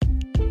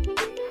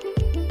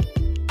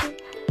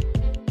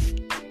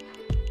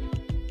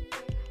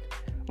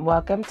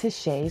Welcome to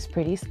Shay's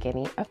Pretty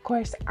Skinny. Of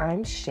course,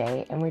 I'm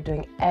Shay, and we're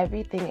doing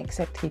everything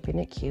except keeping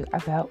it cute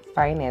about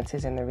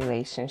finances in the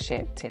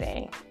relationship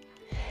today.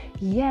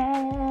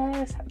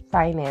 Yes,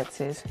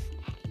 finances.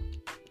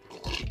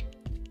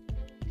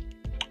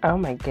 Oh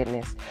my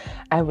goodness.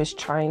 I was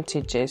trying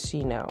to just,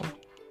 and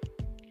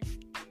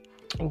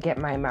get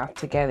my mouth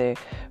together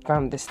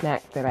from the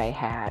snack that I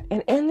had.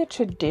 And in the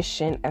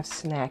tradition of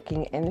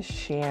snacking and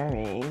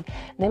sharing,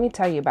 let me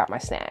tell you about my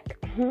snack.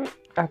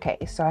 Okay,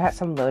 so I had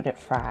some loaded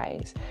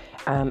fries.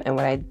 And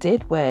what I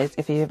did was,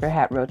 if you ever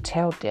had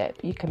Rotel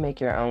dip, you can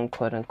make your own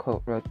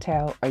quote-unquote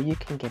Rotel, or you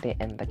can get it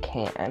in the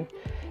can.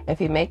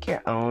 If you make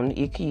your own,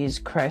 you can use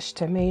crushed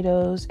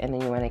tomatoes, and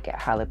then you want to get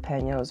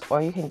jalapenos,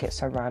 or you can get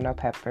serrano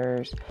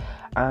peppers,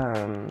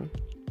 onion,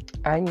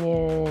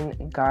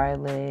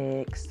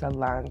 garlic,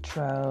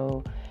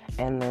 cilantro,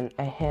 and then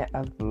a hint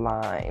of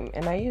lime.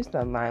 And I use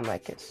the lime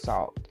like it's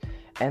salt.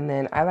 And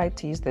then I like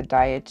to use the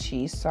Daiya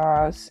cheese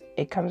sauce.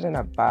 It comes in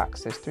a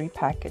box. There's 3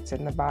 packets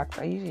in the box.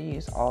 I usually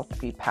use all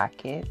 3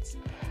 packets.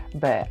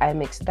 But I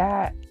mix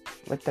that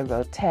with the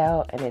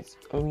Rotel, and it's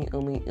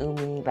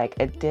umi, like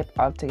a dip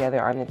all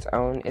together on its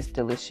own. It's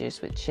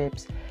delicious with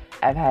chips.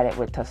 I've had it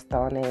with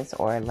tostones,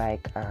 or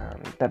like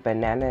the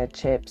banana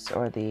chips,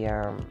 or the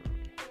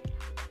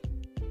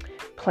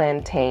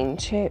plantain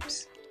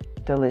chips.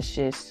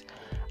 Delicious.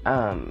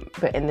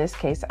 But in this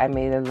case, I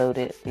made a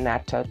loaded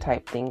nacho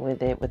type thing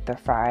with it, with the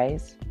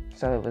fries.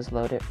 So it was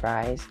loaded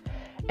fries.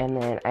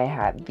 And then I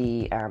had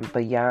the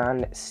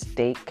Beyond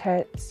steak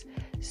cuts.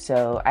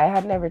 So I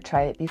had never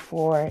tried it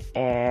before,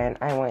 and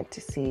I wanted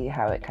to see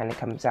how it kind of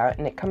comes out.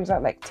 And it comes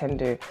out like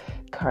tender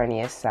carne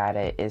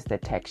asada is the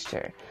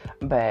texture.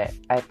 But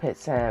I put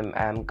some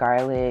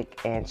garlic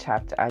and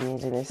chopped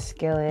onions in a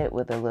skillet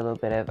with a little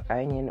bit of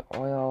onion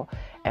oil.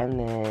 And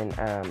then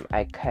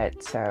I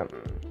cut some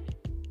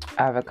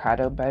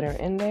avocado butter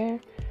in there,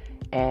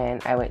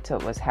 and I wait till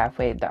it was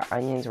the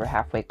onions were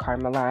halfway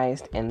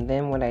caramelized, and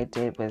then what I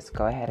did was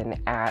go ahead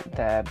and add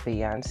the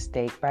Beyond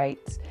steak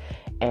bites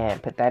and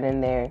put that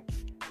in there.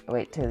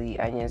 Wait till the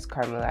onions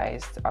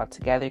caramelized all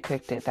together,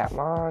 cooked it that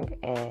long,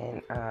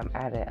 and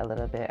added a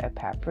little bit of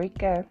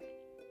paprika.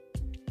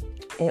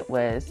 It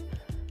was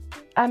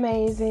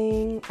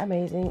amazing. And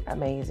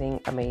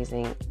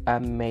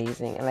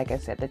like I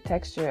said, the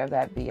texture of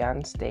that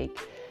Beyond steak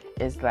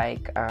is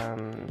like,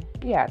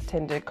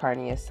 tender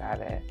carne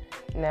asada.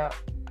 Now,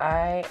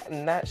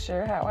 I'm not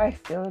sure how I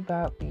feel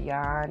about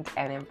Beyond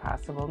and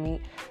Impossible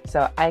meat,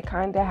 so I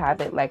kind of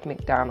have it like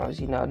McDonald's,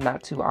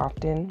 not too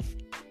often.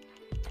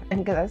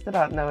 And because I still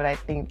don't know what I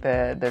think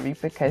the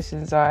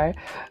repercussions are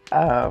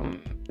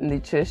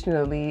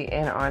nutritionally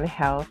and on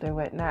health or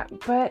whatnot.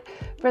 But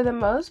for the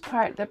most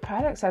part, the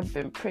products have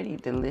been pretty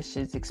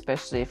delicious,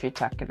 especially if you're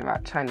talking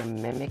about trying to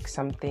mimic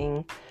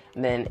something.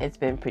 Then it's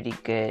been pretty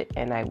good,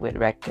 and I would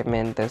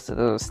recommend those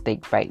little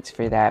steak bites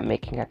for that,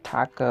 making a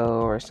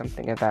taco or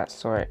something of that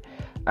sort,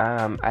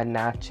 a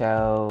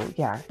nacho.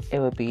 Yeah, it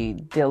would be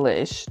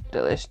delish.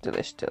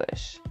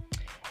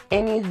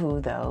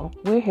 Anywho, though,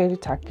 we're here to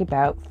talk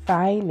about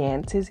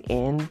finances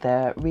in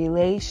the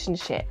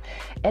relationship,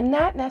 and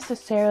not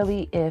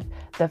necessarily if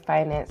the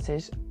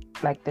finances,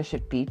 like there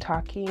should be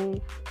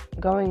talking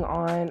going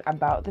on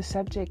about the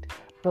subject,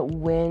 but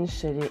when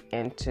should it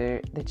enter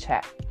the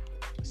chat?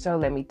 So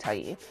let me tell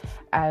you,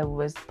 I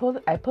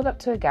pulled up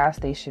to a gas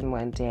station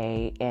one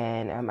day,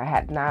 and I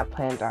had not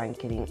planned on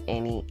getting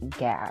any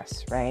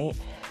gas, right?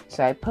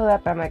 So I pull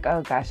up, I'm like,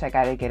 oh gosh, I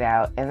gotta get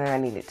out, and then I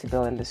needed to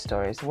go in the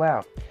store as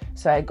well.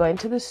 So I go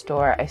into the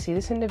store, I see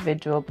this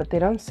individual, but they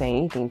don't say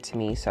anything to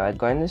me. So I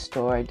go in the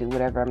store, I do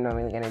whatever I'm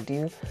normally gonna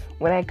do.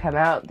 When I come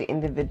out, the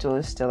individual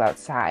is still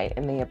outside,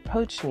 and they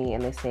approach me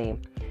and they say,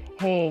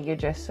 hey, you're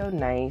just so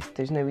nice.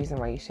 There's no reason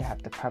why you should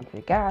have to pump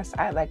your gas.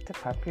 I'd like to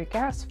pump your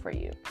gas for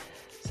you.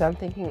 So I'm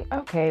thinking,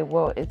 okay,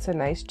 well, it's a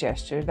nice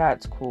gesture.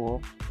 That's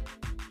cool.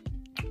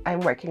 I'm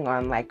working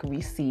on like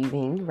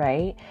receiving,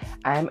 right?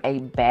 I'm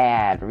a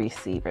bad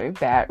receiver.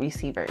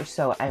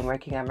 So I'm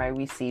working on my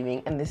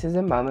receiving. And this is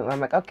a moment where I'm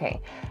like, okay,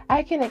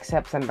 I can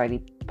accept somebody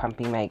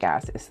pumping my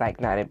gas. It's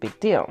like not a big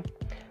deal.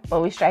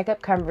 Well, we strike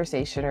up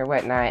conversation or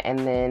whatnot. And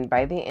then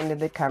by the end of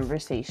the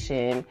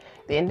conversation,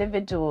 the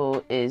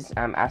individual is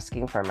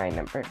asking for my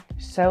number.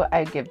 So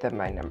I give them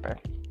my number.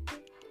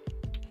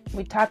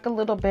 We talk a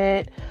little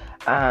bit.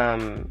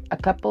 A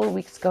couple of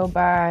weeks go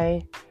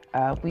by.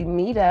 We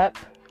meet up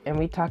and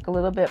we talk a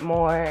little bit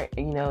more.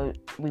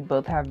 We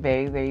both have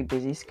very, very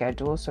busy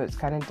schedules, so it's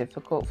kind of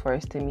difficult for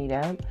us to meet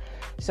up.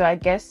 So I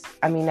guess,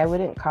 I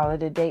wouldn't call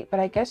it a date,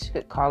 but I guess you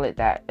could call it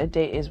that. A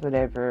date is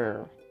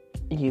whatever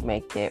you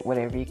make it,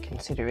 whatever you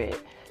consider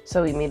it.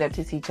 So we meet up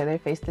to see each other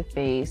face to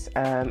face.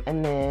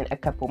 And then a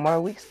couple more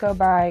weeks go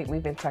by.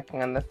 We've been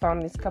talking on the phone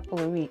these couple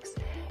of weeks.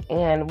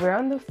 And we're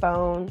on the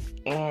phone,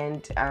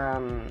 and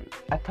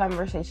a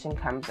conversation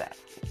comes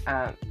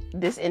up.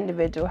 This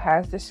individual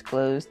has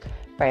disclosed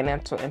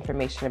financial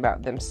information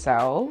about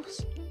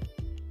themselves,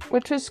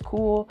 which was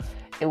cool.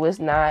 There was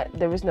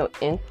no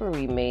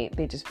inquiry made.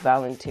 They just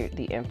volunteered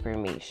the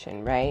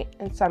information, right?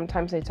 And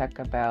sometimes they talk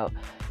about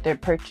their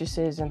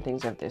purchases and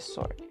things of this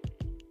sort.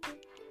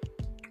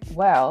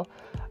 Well,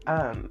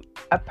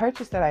 a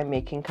purchase that I'm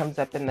making comes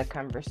up in the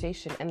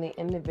conversation, and the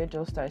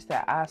individual starts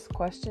to ask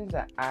questions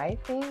that I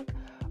think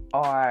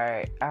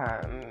are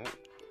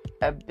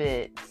a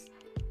bit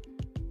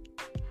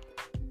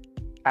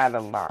out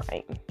of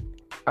line.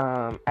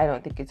 I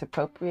don't think it's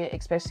appropriate,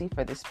 especially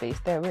for the space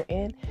that we're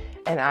in.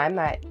 And I'm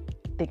not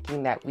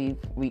thinking that we've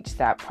reached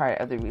that part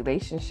of the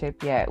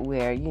relationship yet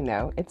where,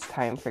 it's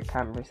time for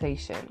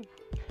conversation.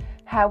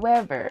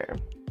 However,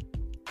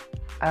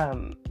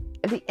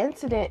 the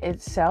incident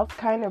itself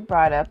kind of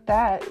brought up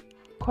that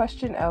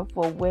question of,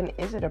 well, when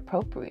is it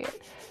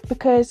appropriate?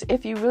 Because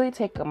if you really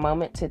take a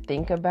moment to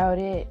think about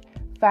it,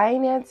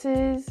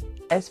 finances,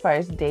 as far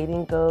as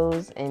dating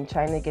goes and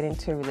trying to get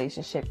into a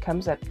relationship,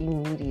 comes up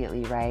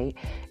immediately, right?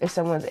 If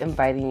someone's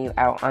inviting you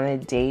out on a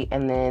date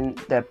and then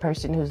the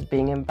person who's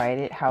being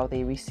invited, how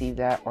they receive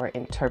that or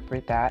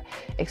interpret that,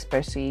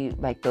 especially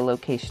like the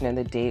location of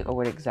the date or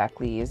what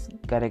exactly is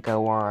going to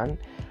go on.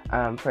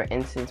 For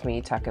instance, when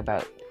you talk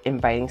about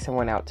inviting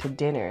someone out to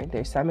dinner,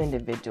 there's some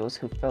individuals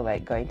who feel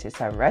like going to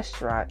some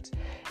restaurants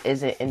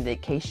is an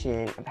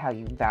indication of how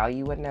you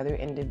value another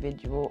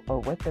individual or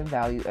what the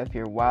value of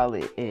your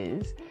wallet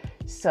is.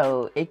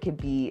 So it could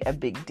be a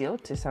big deal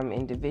to some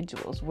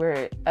individuals,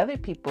 where other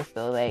people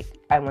feel like,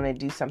 I want to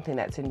do something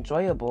that's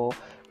enjoyable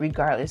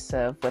regardless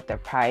of what the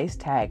price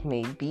tag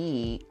may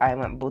be. I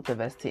want both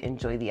of us to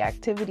enjoy the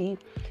activity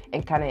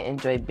and kind of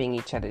enjoy being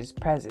each other's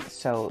presence.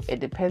 So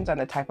it depends on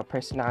the type of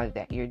personality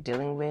that you're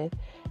dealing with.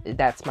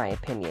 That's my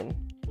opinion.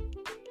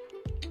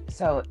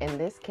 So in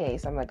this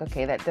case, I'm like,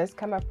 okay, that does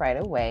come up right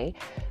away,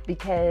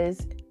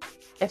 because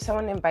if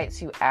someone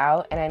invites you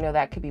out, and I know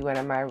that could be one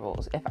of my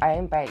rules, if I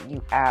invite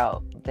you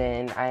out,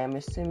 then I am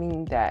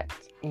assuming that,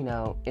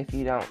 if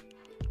you don't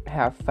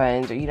have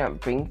funds or you don't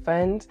bring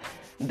funds,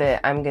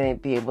 that I'm going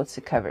to be able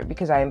to cover,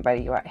 because I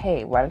invited you out.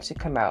 Hey, why don't you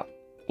come out,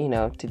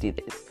 to do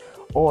this?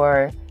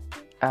 Or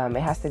it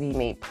has to be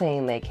made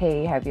plain, like,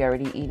 hey, have you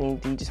already eaten?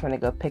 Do you just want to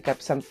go pick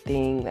up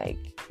something? Like,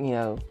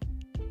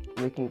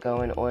 we can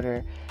go and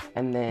order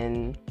and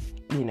then,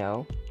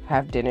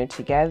 have dinner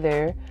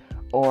together.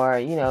 Or,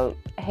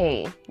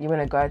 hey, you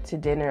want to go out to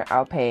dinner?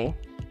 I'll pay.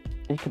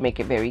 You can make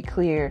it very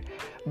clear.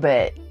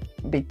 But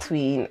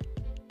between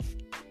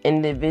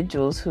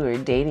individuals who are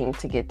dating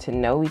to get to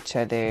know each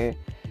other,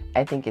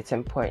 I think it's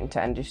important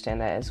to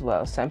understand that as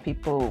well. Some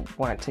people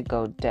want to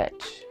go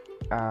Dutch,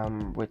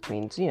 which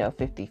means,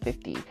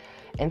 50-50.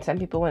 And some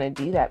people want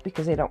to do that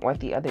because they don't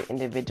want the other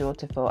individual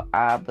to feel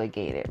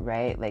obligated,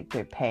 right? Like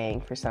they're paying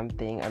for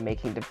something or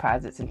making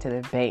deposits into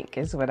the bank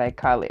is what I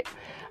call it.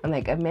 I'm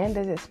like, a man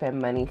doesn't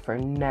spend money for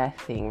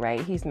nothing,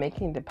 right? He's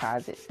making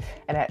deposits.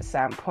 And at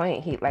some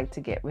point, he'd like to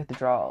get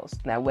withdrawals.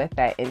 Now, what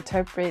that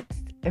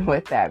interprets and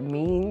what that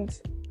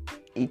means,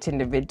 each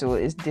individual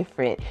is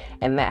different,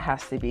 and that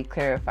has to be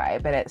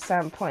clarified. But at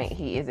some point,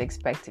 he is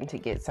expecting to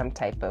get some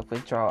type of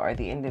withdrawal, or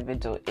the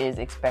individual is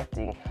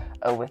expecting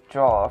a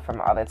withdrawal from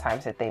all the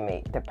times that they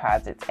make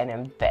deposits and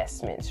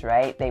investments,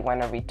 right? They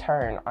want a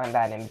return on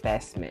that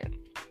investment.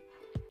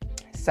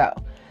 So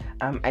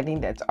I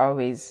think that's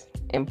always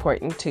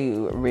important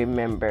to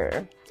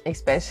remember,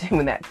 especially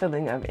when that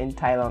feeling of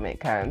entitlement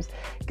comes,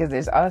 because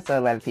there's also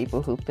a lot of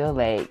people who feel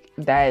like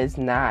there's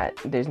not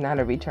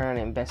a return on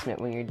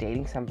investment when you're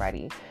dating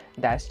somebody.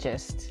 That's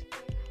just,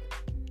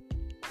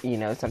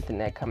 something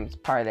that comes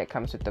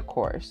with the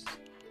course.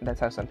 That's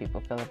how some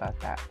people feel about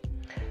that.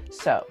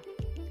 So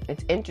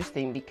it's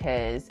interesting,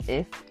 because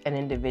if an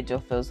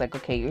individual feels like,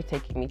 okay, you're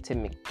taking me to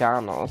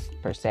McDonald's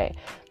per se,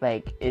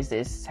 like, is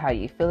this how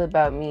you feel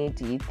about me?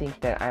 Do you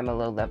think that I'm a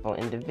low-level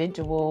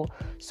individual?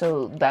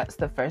 So that's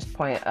the first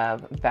point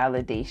of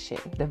validation.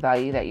 The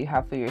value that you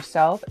have for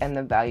yourself and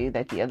the value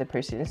that the other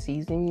person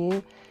sees in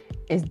you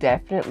is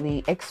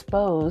definitely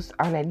exposed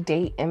on a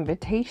date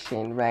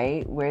invitation,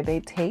 right? Where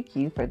they take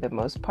you for the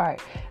most part.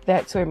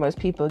 That's where most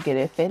people get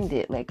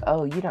offended. Like,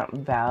 oh, you don't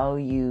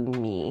value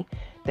me.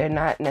 They're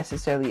not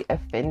necessarily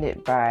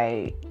offended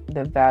by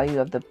the value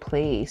of the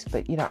place,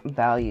 but you don't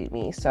value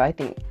me. So I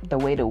think the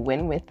way to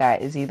win with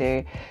that is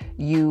either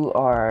you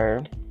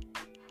are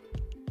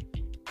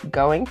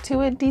going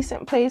to a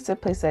decent place, a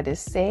place that is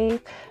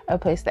safe, a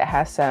place that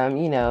has some,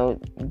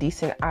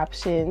 decent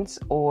options,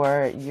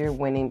 or you're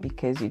winning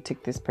because you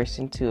took this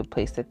person to a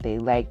place that they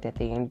like, that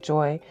they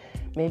enjoy.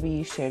 Maybe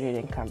you shared it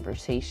in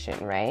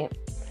conversation, right?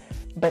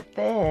 But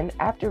then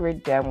after we're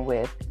done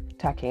with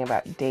talking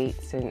about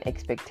dates and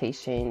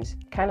expectations,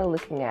 kind of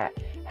looking at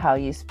how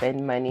you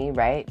spend money,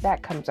 right?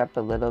 That comes up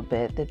a little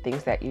bit, the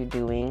things that you're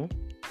doing.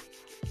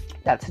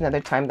 That's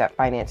another time that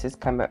finances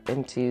come up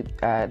into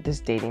this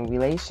dating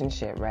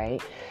relationship,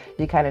 right?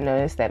 You kind of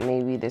notice that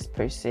maybe this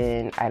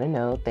person, I don't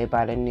know, they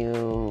bought a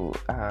new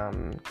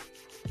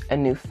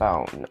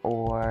phone,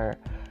 or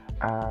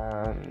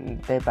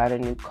they bought a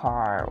new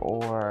car,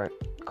 or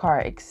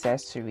car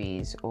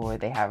accessories, or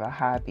they have a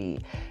hobby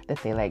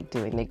that they like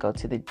doing. They go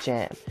to the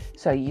gym.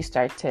 So you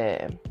start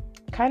to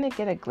kind of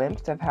get a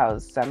glimpse of how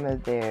some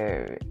of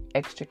their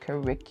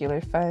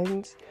extracurricular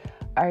funds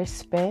are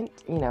spent,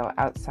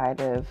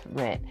 outside of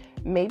rent.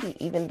 Maybe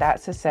even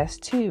that's success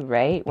too,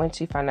 right? Once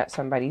you find out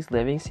somebody's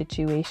living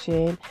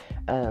situation,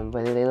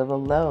 whether they live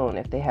alone,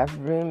 if they have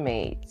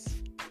roommates,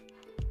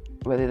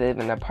 whether they live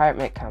in an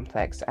apartment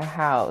complex, a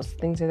house,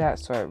 things of that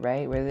sort,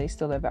 right? Whether they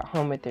still live at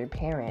home with their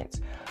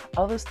parents.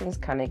 All those things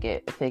kind of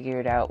get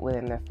figured out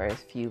within the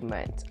first few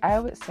months. I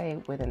would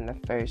say within the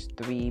first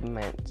 3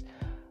 months,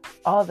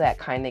 all that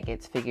kind of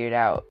gets figured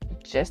out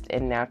just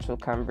in natural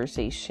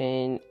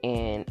conversation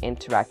and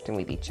interacting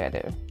with each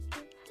other.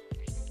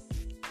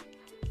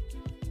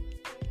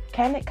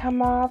 Can it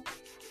come off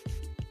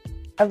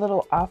a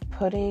little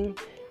off-putting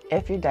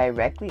if you're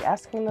directly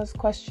asking those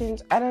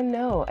questions? I don't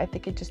know. I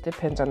think it just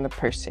depends on the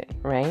person,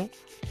 right?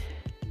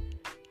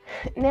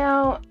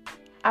 Now,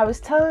 I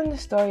was telling the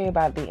story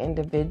about the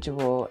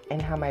individual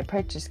and how my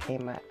purchase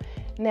came up.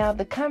 Now,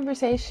 the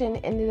conversation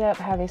ended up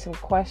having some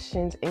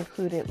questions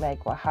included,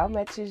 like, well, how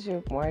much is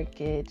your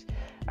mortgage?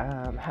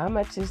 How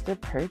much is the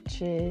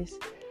purchase?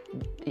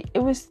 It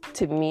was,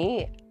 to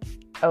me,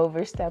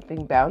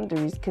 overstepping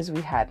boundaries because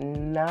we had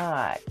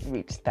not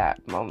reached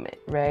that moment,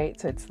 right?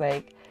 So it's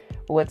like,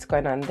 what's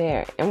going on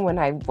there? And when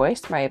I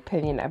voiced my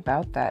opinion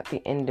about that,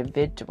 the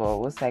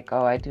individual was like,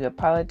 oh, I do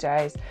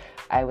apologize.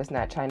 I was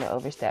not trying to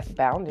overstep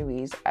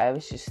boundaries. I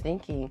was just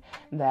thinking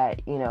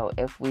that,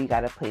 if we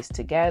got a place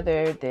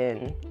together,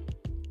 then,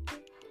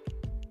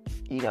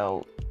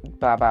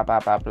 blah, blah, blah,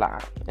 blah, blah.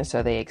 And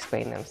so they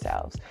explained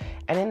themselves.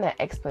 And in that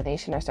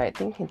explanation, I started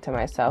thinking to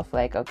myself,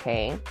 like,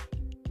 okay,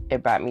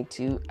 it brought me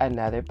to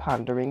another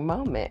pondering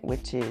moment,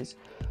 which is,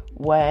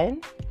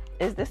 one,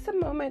 is this a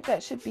moment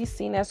that should be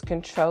seen as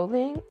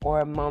controlling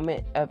or a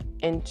moment of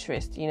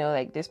interest?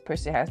 Like this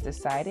person has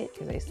decided,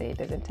 because they say it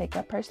doesn't take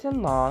a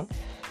person long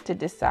to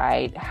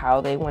decide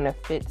how they want to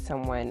fit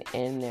someone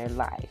in their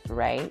life,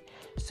 right?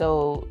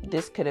 So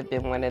this could have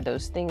been one of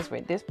those things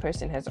where this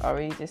person has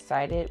already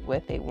decided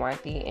what they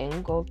want the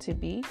end goal to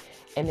be.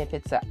 And if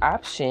it's an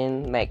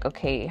option, like,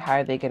 okay, how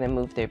are they going to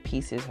move their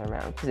pieces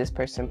around? Because this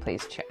person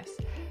plays chess.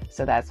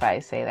 So that's why I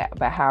say that.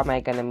 But how am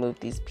I going to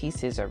move these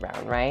pieces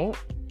around, right?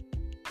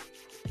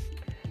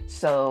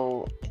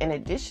 So in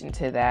addition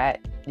to that,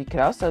 you could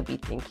also be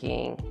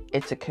thinking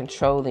it's a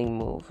controlling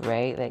move,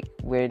 right? Like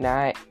we're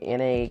not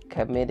in a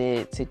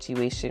committed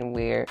situation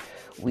where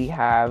we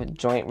have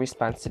joint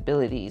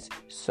responsibilities.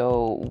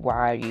 So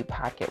why are you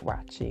pocket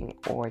watching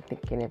or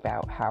thinking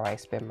about how I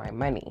spend my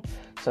money?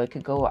 So it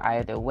could go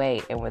either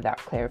way. And without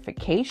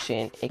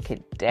clarification, it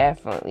could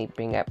definitely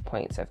bring up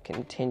points of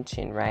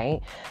contention, right?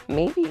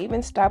 Maybe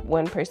even stop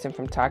one person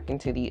from talking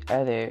to the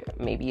other.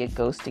 Maybe a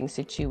ghosting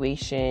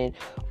situation,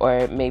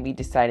 or maybe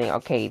deciding,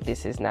 okay,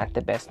 this is not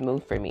the best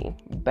move for me.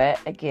 But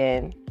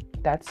again,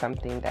 that's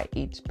something that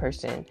each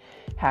person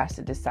has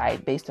to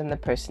decide based on the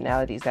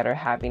personalities that are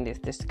having this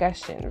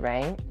discussion,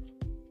 right?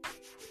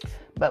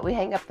 But we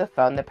hang up the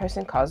phone, the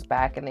person calls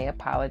back and they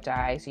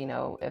apologize,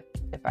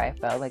 if I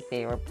felt like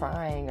they were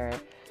prying or,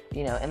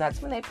 and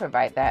that's when they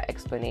provide that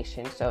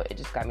explanation. So it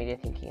just got me to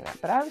thinking that.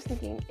 But I was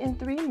thinking in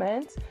 3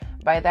 months,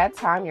 by that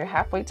time, you're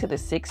halfway to the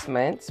 6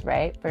 months,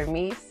 right? For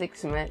me,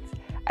 6 months,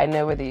 I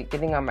know whether you're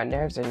getting on my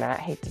nerves or not.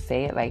 I hate to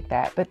say it like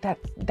that, but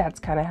that's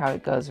kind of how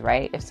it goes,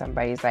 right? If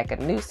somebody's like a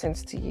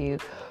nuisance to you,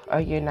 or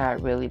you're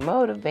not really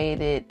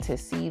motivated to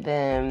see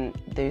them,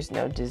 there's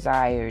no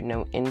desire,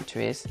 no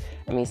interest.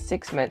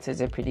 6 months is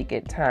a pretty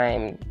good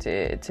time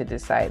to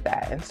decide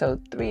that. And so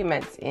 3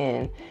 months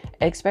in,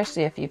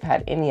 especially if you've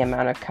had any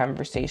amount of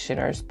conversation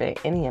or spent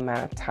any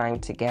amount of time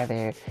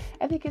together,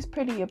 I think it's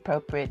pretty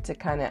appropriate to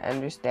kind of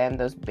understand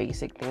those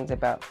basic things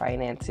about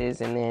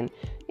finances. And then,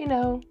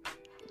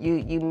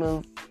 you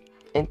move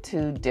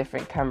into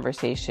different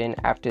conversation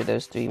after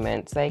those 3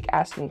 months, like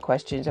asking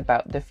questions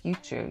about the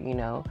future.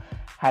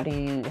 How do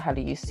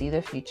you see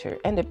the future?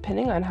 And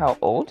depending on how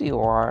old you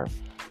are,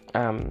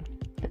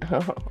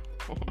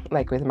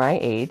 like with my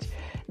age,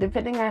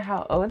 depending on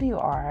how old you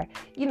are,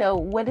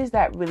 what does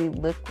that really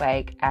look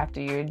like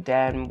after you're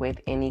done with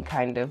any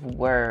kind of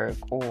work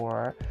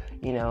or,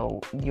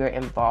 your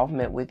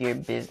involvement with your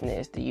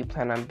business? Do you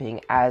plan on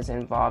being as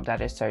involved at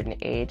a certain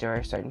age or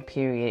a certain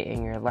period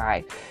in your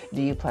life?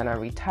 Do you plan on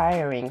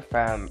retiring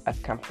from a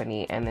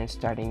company and then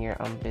starting your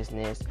own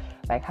business?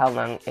 Like how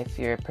long, if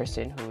you're a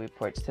person who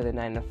reports to the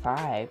 9 to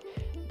 5,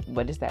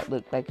 what does that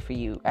look like for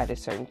you at a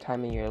certain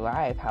time in your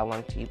life? How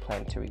long do you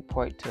plan to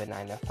report to a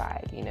 9 to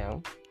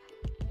 5,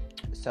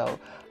 So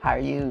how are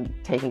you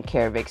taking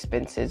care of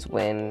expenses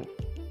when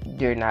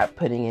you're not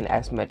putting in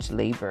as much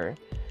labor?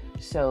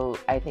 So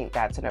I think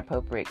that's an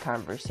appropriate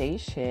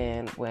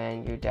conversation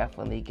when you're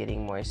definitely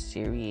getting more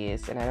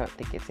serious. And I don't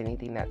think it's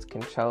anything that's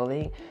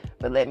controlling.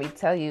 But let me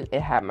tell you,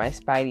 it had my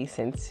spidey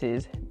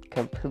senses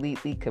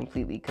completely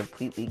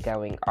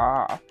going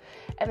off.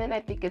 And then I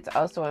think it's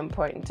also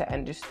important to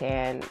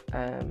understand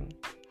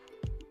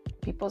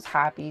people's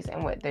hobbies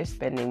and what they're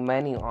spending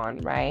money on,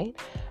 right?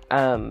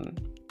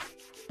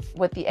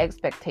 what the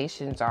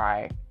expectations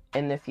are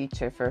in the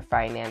future for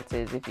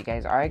finances if you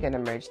guys are going to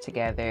merge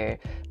together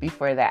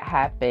before that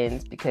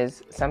happens,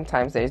 because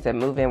sometimes there's a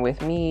move in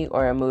with me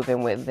or a move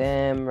in with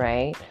them,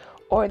 right?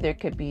 Or there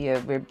could be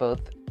we're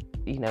both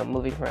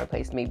moving from a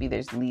place. Maybe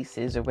there's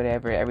leases or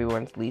whatever.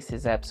 Everyone's lease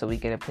is up, so we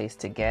get a place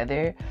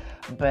together.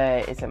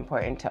 But it's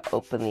important to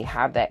openly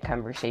have that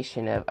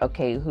conversation of,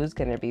 okay, who's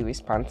going to be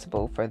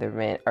responsible for the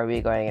rent? Are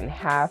we going in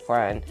half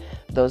on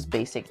those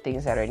basic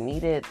things that are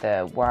needed?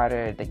 The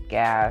water, the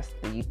gas,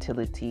 the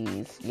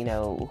utilities,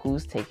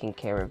 who's taking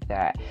care of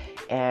that?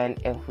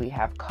 And if we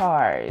have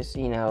cars,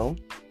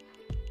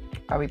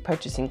 are we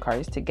purchasing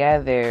cars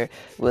together?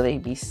 Will they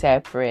be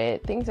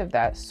separate? Things of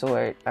that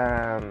sort.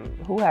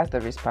 Who has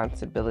the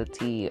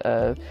responsibility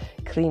of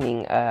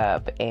cleaning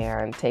up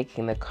and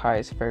taking the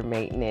cars for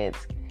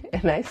maintenance?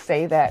 And I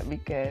say that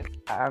because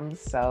I'm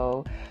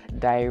so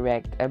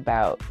direct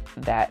about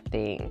that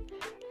thing.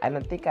 I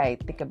don't think I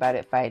think about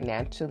it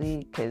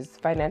financially, because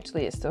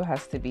financially it still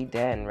has to be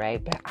done,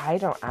 right? But I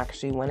don't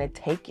actually want to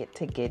take it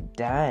to get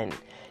done.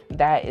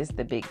 That is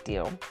the big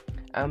deal.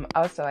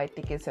 Also, I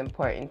think it's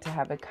important to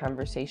have a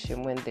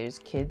conversation when there's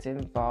kids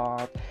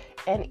involved,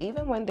 and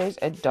even when there's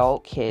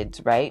adult kids,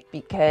 right?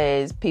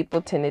 Because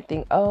people tend to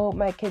think, oh,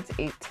 my kid's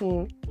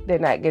 18, they're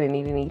not going to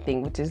need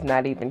anything, which is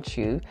not even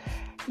true.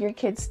 Your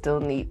kids still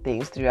need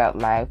things throughout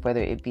life,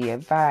 whether it be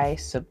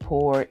advice,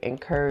 support,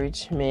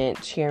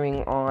 encouragement,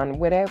 cheering on,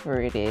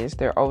 whatever it is,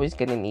 they're always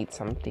going to need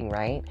something,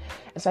 right?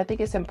 And so I think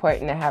it's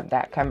important to have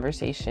that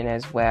conversation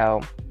as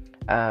well,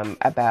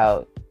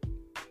 about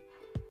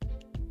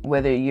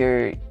whether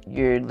you're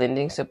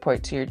lending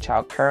support to your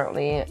child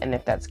currently, and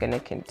if that's going to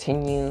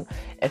continue,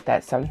 if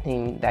that's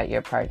something that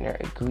your partner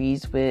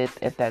agrees with,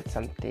 if that's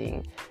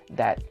something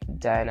that's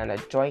done on a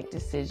joint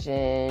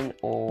decision,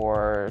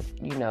 or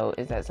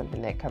is that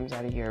something that comes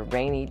out of your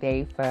rainy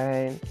day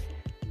fund?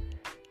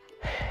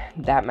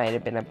 That might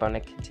have been a bone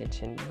of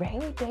contention.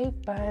 Rainy day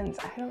funds,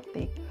 I don't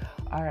think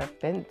are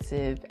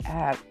offensive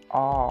at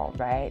all,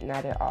 right?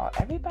 Not at all.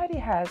 Everybody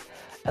has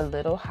a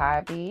little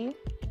hobby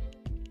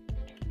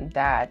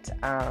that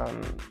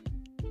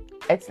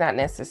it's not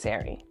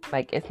necessary.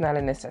 Like, it's not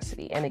a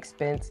necessity. An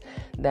expense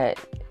that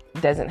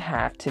doesn't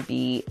have to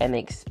be an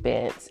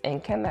expense.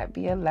 And can that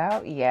be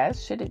allowed?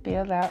 Yes. Should it be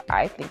allowed?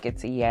 I think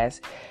it's a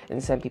yes.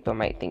 And some people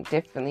might think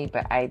differently,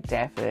 but I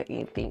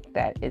definitely think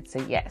that it's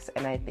a yes.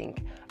 And I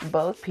think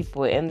both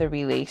people in the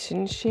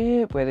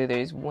relationship, whether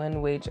there's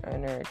one wage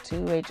earner or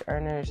two wage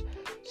earners,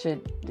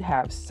 should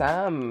have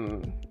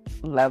some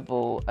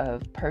level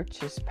of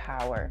purchase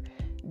power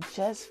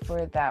just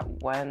for that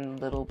one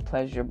little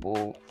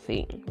pleasurable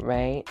thing,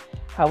 right?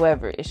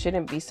 However, it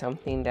shouldn't be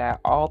something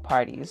that all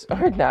parties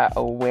are not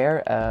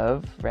aware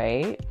of,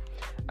 right?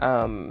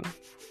 And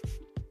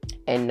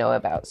know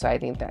about. So I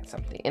think that's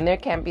something. And there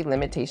can be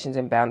limitations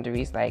and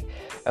boundaries, like,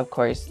 of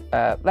course,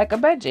 like a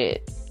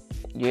budget.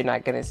 You're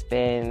not going to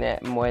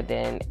spend more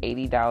than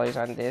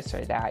 $80 on this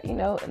or that,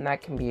 and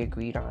that can be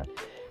agreed on.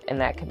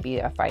 And that can be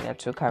a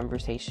financial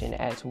conversation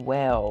as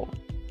well.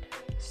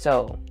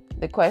 So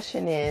the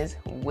question is,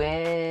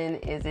 when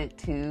is it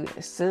too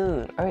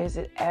soon? Or is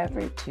it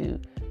ever too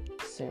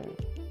soon?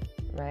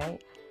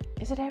 Right?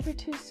 Is it ever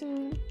too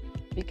soon?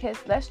 Because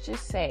let's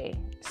just say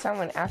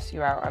someone asks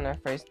you out on a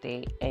first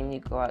date and you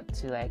go out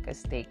to like a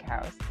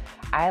steakhouse.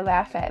 I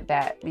laugh at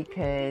that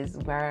because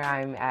where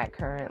I'm at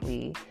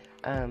currently,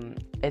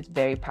 it's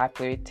very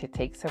popular to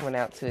take someone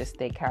out to a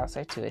steakhouse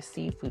or to a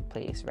seafood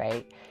place,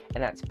 right?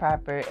 And that's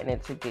proper and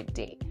it's a good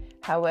date.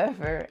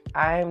 However,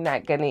 I'm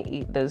not going to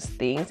eat those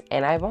things.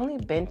 And I've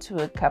only been to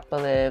a couple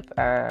of,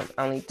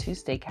 only two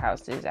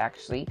steakhouses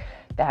actually,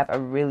 that have a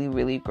really,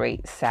 really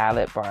great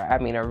salad bar. I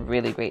mean, a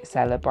really great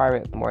salad bar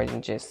with more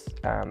than just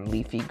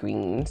leafy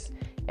greens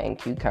and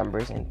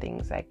cucumbers and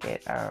things like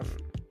it.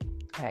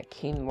 Had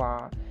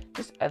quinoa,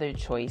 just other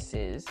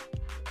choices.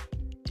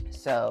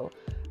 So,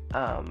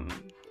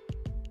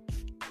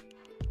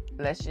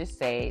 let's just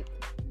say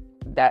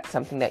that's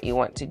something that you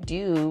want to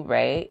do,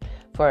 right?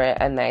 For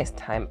a nice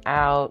time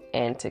out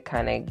and to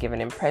kind of give an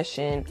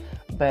impression,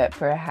 but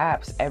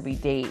perhaps every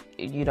date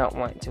you don't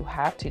want to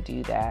have to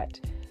do that.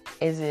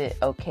 Is it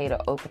okay to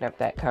open up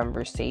that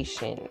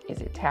conversation? Is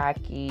it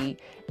tacky?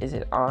 Is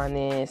it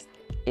honest?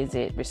 Is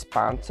it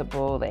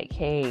responsible? Like,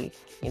 hey,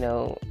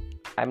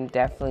 I'm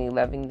definitely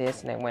loving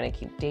this and I want to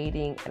keep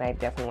dating and I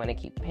definitely want to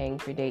keep paying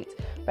for dates,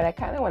 but I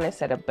kind of want to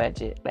set a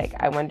budget. Like,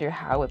 I wonder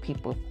how would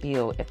people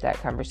feel if that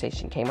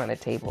conversation came on the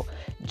table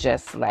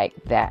just like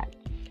that?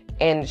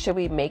 And should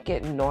we make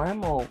it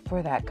normal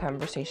for that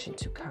conversation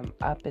to come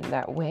up in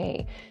that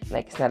way?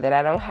 Like, it's not that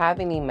I don't have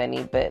any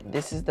money, but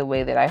this is the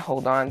way that I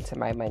hold on to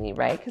my money,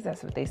 right? Because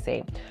that's what they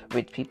say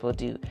rich people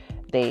do.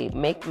 They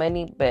make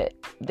money, but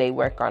they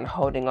work on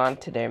holding on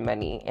to their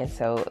money. And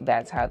so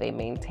that's how they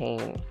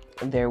maintain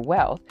their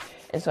wealth.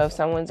 And so if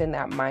someone's in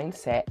that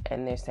mindset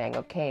and they're saying,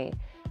 okay,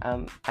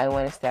 I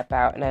want to step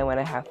out and I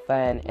want to have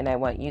fun and I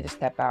want you to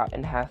step out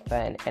and have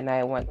fun and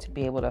I want to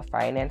be able to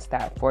finance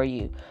that for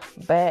you,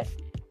 but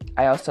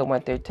I also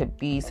want there to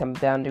be some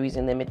boundaries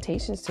and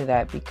limitations to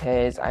that,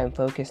 because I'm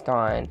focused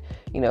on,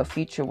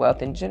 future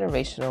wealth and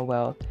generational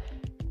wealth.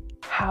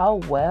 How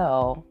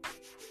well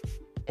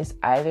is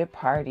either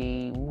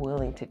party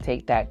willing to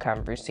take that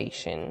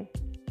conversation?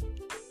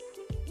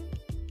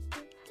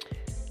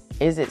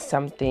 Is it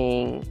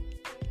something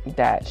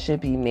that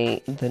should be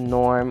made the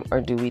norm, or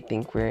do we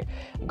think we're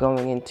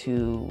going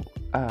into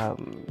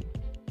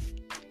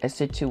a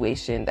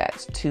situation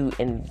that's too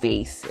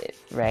invasive,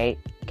 right?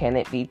 Can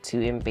it be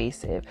too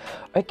invasive?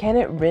 Or can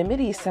it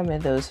remedy some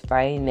of those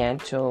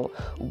financial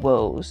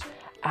woes?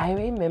 I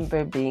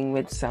remember being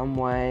with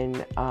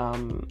someone,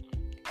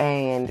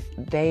 and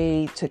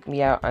they took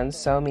me out on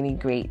so many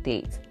great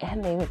dates,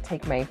 and they would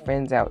take my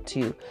friends out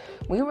too.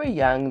 We were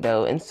young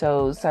though, and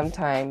so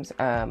sometimes,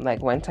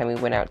 like one time we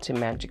went out to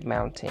Magic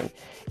Mountain,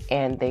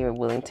 and they were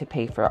willing to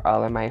pay for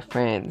all of my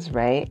friends,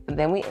 right? And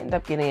then we end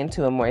up getting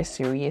into a more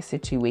serious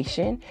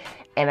situation,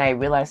 and I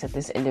realized that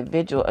this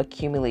individual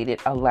accumulated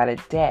a lot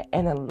of debt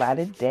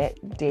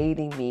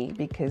dating me,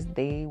 because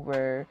they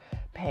were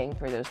paying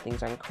for those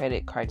things on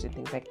credit cards and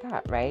things like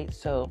that, right?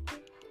 So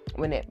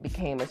when it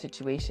became a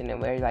situation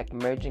and we're like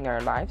merging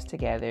our lives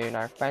together and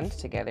our funds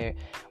together,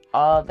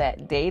 all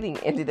that dating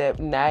ended up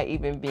not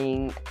even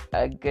being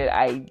a good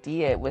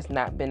idea. It was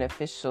not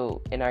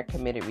beneficial in our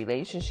committed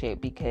relationship,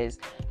 because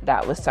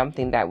that was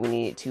something that we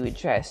needed to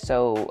address.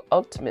 So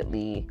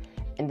ultimately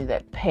ended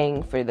up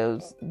paying for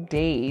those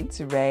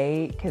dates,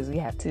 right? Because we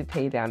had to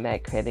pay down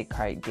that credit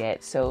card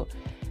debt. So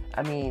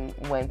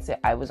once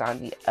I was on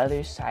the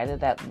other side of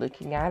that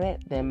looking at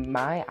it, then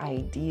my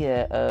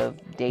idea of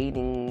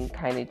dating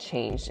kind of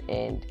changed,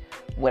 and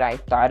what I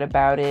thought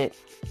about it,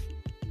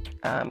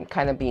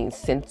 kind of being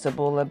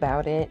sensible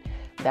about it,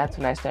 that's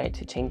when I started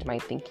to change my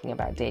thinking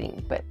about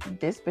dating. But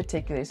this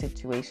particular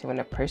situation, when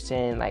a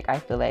person, I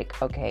feel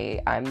like,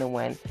 okay, I'm the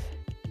one,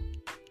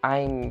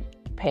 I'm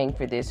paying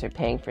for this or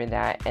paying for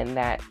that, and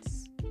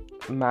that's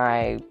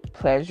my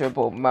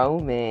pleasurable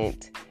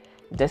moment,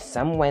 does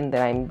someone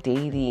that I'm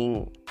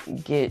dating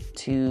get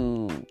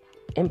to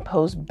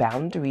impose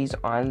boundaries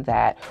on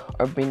that,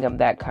 or bring up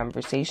that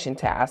conversation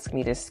to ask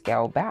me to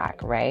scale back,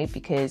 right?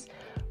 Because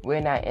we're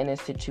not in a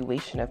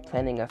situation of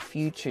planning a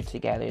future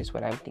together is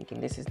what I'm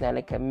thinking. This is not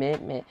a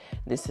commitment.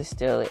 This is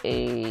still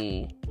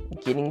a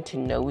getting to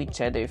know each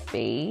other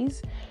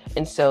phase.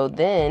 And so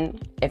then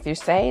if you're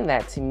saying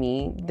that to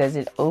me, does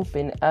it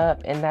open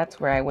up? And that's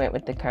where I went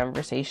with the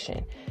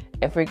conversation.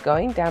 If we're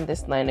going down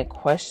this line of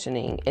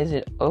questioning, is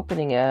it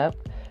opening up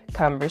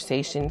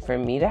conversation for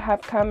me to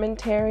have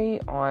commentary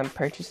on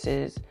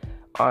purchases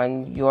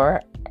on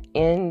your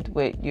end,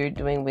 what you're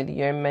doing with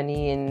your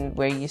money and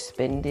where you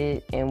spend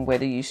it, and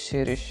whether you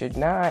should or should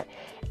not,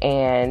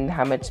 and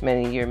how much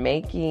money you're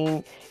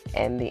making,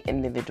 and the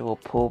individual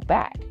pull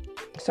back?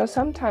 So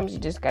sometimes you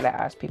just got to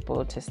ask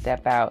people to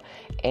step out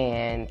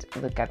and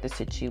look at the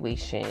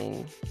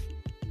situation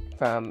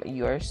from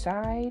your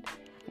side,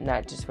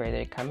 not just where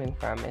they're coming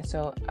from. And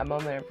so a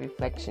moment of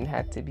reflection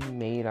had to be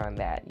made on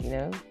that,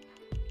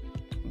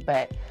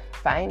 But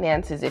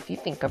finances, if you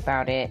think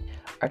about it,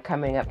 are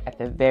coming up at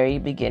the very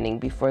beginning.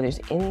 Before there's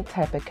any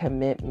type of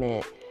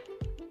commitment,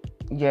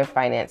 your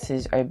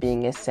finances are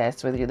being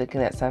assessed, whether you're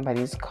looking at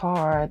somebody's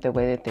car, the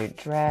way that they're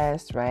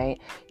dressed,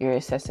 right? You're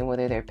assessing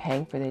whether they're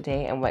paying for the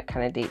date and what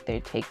kind of date they're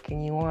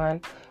taking you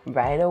on.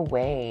 Right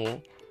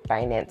away,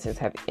 finances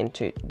have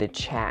entered the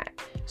chat.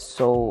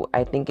 So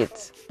I think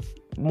it's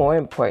more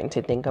important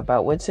to think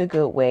about what's a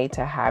good way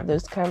to have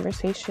those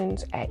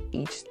conversations at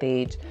each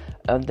stage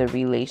of the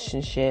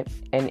relationship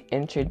and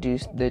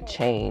introduce the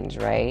change,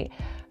 right?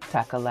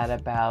 Talk a lot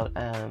about,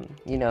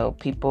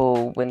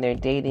 people when they're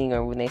dating,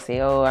 or when they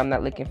say, oh, I'm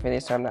not looking for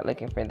this or I'm not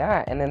looking for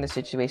that, and then the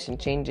situation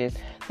changes,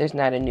 there's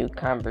not a new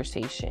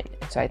conversation.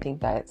 So I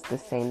think that's the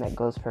same that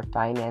goes for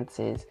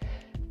finances.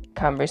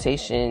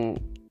 Conversation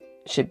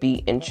should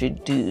be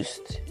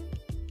introduced.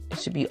 It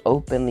should be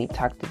openly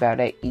talked about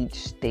at each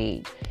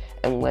stage,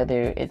 and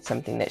whether it's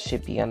something that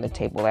should be on the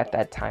table at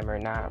that time or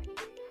not.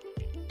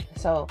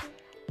 So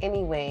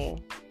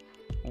anyway,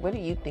 what do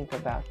you think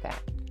about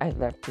that? I'd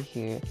love to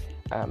hear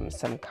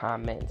some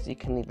comments. You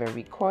can leave a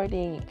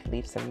recording, you can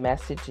leave some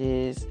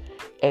messages.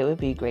 It would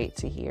be great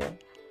to hear.